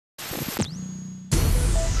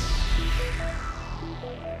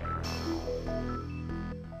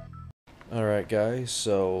Alright guys,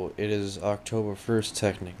 so it is October 1st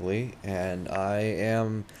technically, and I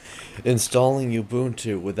am installing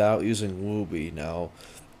Ubuntu without using Wooby. Now,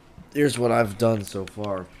 here's what I've done so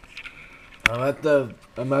far. I'm at the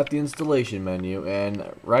installation menu,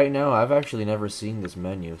 and right now I've actually never seen this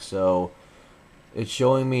menu. So it's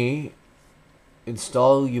showing me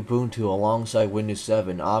install Ubuntu alongside Windows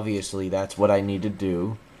 7. Obviously that's what I need to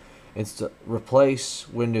do. It's to replace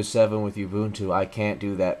Windows 7 with Ubuntu. I can't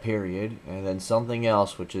do that, period. And then something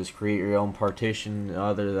else, which is create your own partition.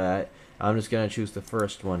 Other than that, I'm just going to choose the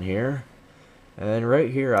first one here. And then right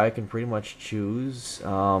here, I can pretty much choose,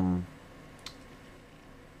 I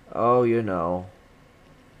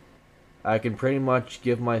can pretty much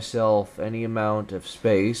give myself any amount of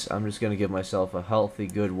space. I'm just going to give myself a healthy,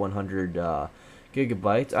 good 100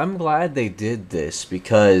 gigabytes. I'm glad they did this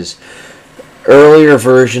because earlier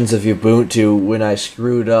versions of Ubuntu, when I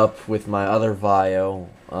screwed up with my other VIO,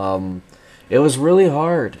 it was really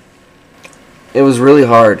hard. It was really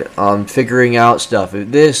hard figuring out stuff.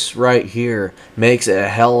 This right here makes it a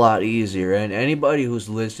hell lot easier. And anybody who's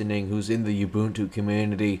listening, who's in the Ubuntu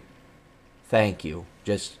community, thank you.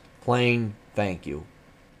 Just plain thank you.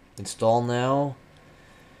 Install now.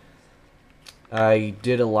 I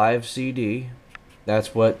did a live CD.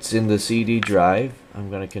 That's what's in the CD drive.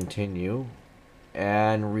 I'm going to continue.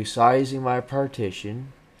 And resizing my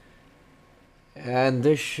partition, and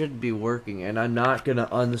this should be working. And I'm not gonna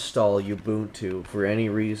uninstall Ubuntu for any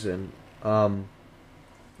reason.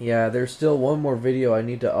 Yeah, there's still one more video I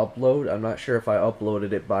need to upload. I'm not sure if I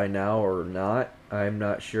uploaded it by now or not. I'm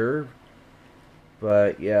not sure,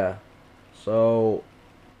 but yeah. So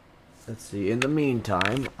let's see. In the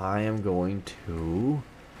meantime, I am going to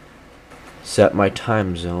set my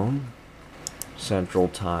time zone, Central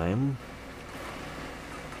Time.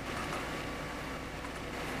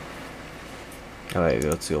 Alright,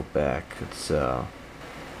 let's go back. Let's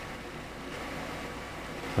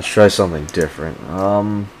try something different.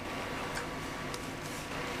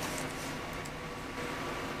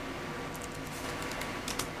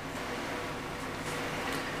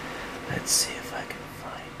 Let's see if I can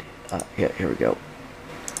find it. Yeah, here we go.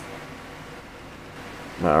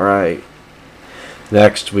 Alright.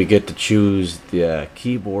 Next, we get to choose the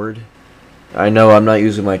keyboard. I know I'm not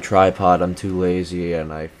using my tripod, I'm too lazy,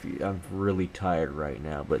 and I'm really tired right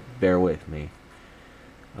now, but bear with me.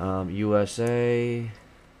 USA.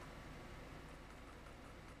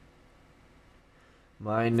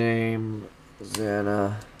 My name,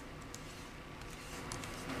 Xana.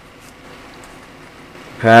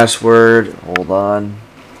 Password, hold on.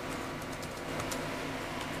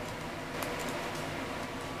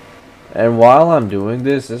 And while I'm doing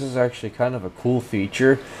this is actually kind of a cool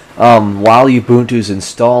feature. While Ubuntu's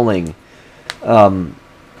installing,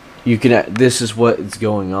 you can. This is what is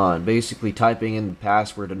going on. Basically, typing in the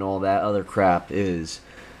password and all that other crap is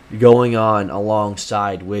going on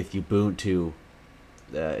alongside with Ubuntu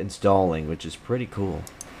installing, which is pretty cool.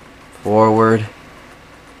 Forward.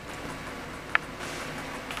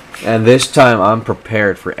 And this time, I'm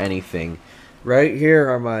prepared for anything. Right here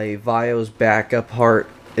are my VIO's backup part.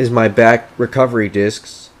 Is my back recovery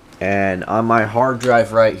discs, and on my hard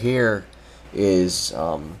drive right here is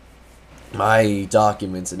my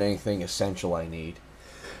documents and anything essential I need.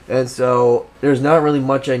 And so there's not really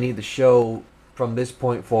much I need to show from this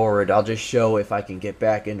point forward. I'll just show if I can get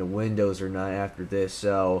back into Windows or not after this.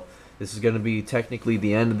 So this is going to be technically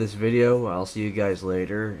the end of this video. I'll see you guys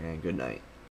later, and good night.